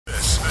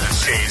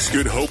This is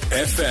Good Hope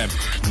FM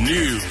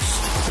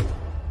News.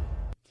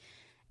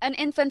 An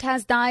infant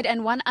has died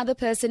and one other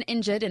person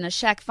injured in a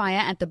shack fire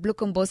at the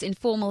Bloekombos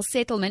informal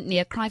settlement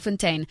near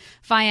Kraaifontein.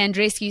 Fire and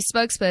rescue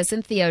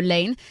spokesperson Theo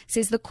Lane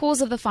says the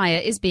cause of the fire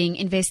is being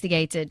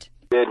investigated.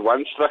 We had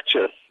one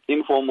structure,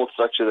 informal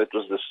structure, that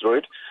was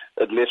destroyed.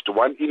 It left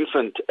one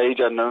infant, age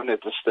unknown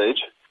at this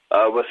stage,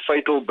 with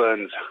fatal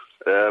burns.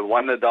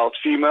 One adult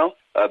female,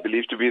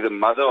 believed to be the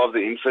mother of the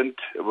infant,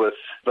 with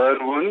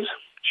burn wounds.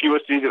 She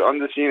was treated on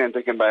the scene and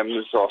taken by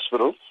ambulance to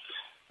hospital.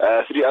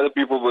 3 other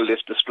people were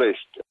left displaced.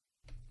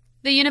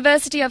 The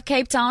University of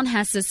Cape Town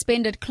has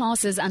suspended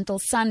classes until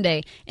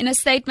Sunday. In a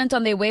statement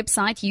on their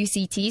website,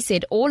 UCT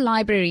said all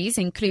libraries,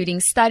 including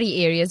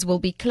study areas, will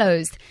be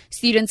closed.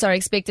 Students are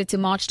expected to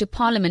march to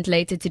Parliament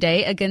later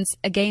today against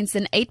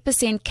an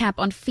 8% cap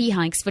on fee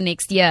hikes for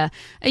next year.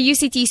 A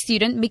UCT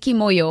student, Mickey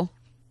Moyo.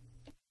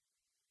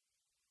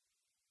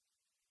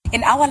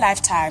 In our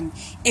lifetime,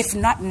 if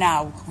not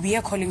now, we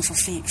are calling for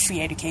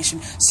free education.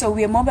 So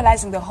we are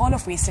mobilizing the whole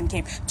of Western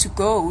Cape to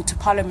go to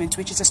Parliament,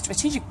 which is a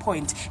strategic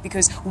point,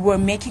 because we're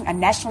making a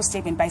national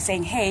statement by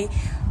saying, hey,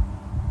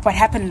 what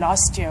happened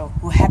last year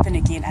will happen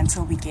again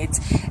until we get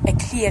a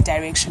clear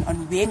direction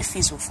on when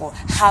fees will fall,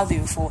 how they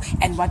will fall,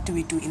 and what do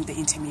we do in the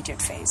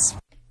intermediate phase.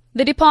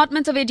 The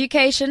Department of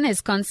Education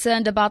is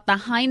concerned about the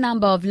high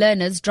number of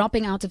learners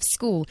dropping out of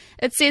school.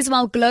 It says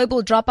while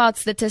global dropout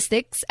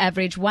statistics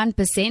average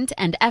 1%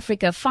 and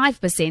Africa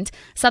 5%,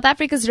 South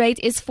Africa's rate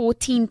is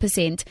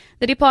 14%.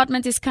 The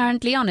department is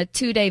currently on a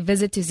 2-day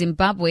visit to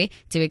Zimbabwe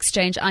to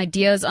exchange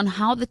ideas on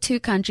how the two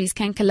countries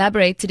can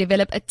collaborate to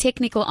develop a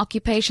technical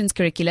occupations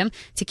curriculum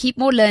to keep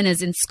more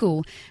learners in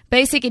school.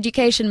 Basic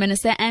Education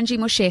Minister Angie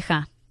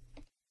Moshecha.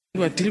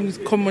 We are dealing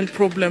with common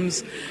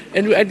problems,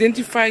 and we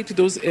identified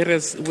those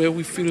areas where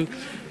we feel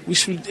we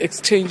should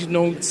exchange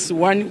notes.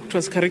 One, it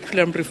was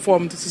curriculum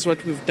reform. This is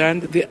what we've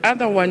done. The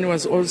other one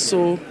was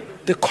also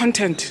the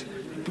content,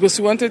 because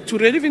we wanted to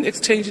really even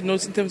exchange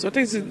notes in terms of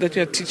what is it that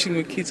you are teaching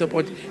your kids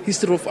about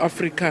history of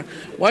Africa.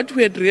 What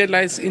we had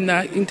realized in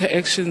our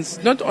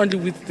interactions, not only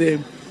with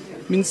the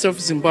Minister of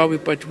Zimbabwe,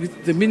 but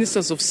with the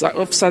ministers of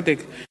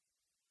SADC.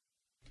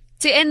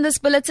 To end this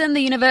bulletin,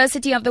 the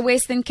University of the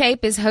Western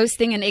Cape is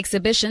hosting an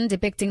exhibition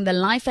depicting the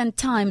life and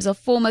times of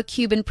former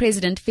Cuban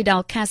President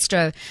Fidel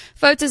Castro.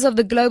 Photos of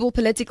the global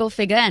political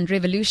figure and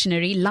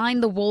revolutionary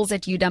line the walls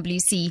at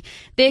UWC.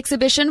 The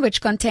exhibition,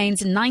 which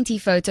contains 90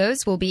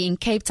 photos, will be in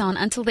Cape Town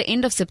until the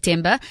end of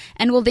September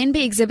and will then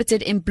be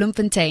exhibited in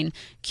Bloemfontein.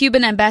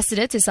 Cuban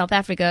Ambassador to South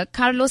Africa,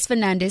 Carlos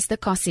Fernandez de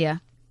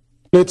Cosia.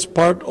 It's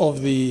part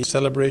of the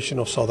celebration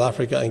of South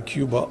Africa and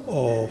Cuba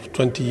of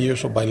 20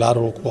 years of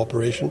bilateral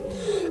cooperation.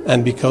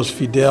 And because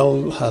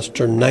Fidel has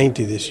turned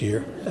 90 this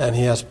year, and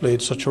he has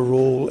played such a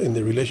role in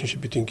the relationship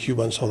between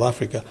Cuba and South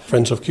Africa,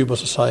 Friends of Cuba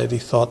Society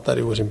thought that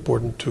it was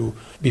important to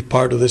be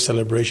part of this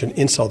celebration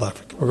in South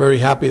Africa. We're very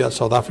happy that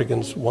South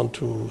Africans want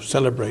to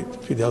celebrate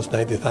Fidel's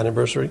 90th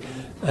anniversary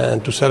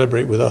and to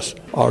celebrate with us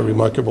our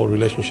remarkable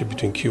relationship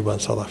between Cuba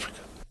and South Africa.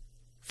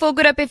 For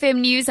Good Hope FM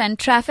News and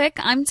Traffic,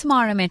 I'm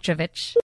Tamara Mitrovic.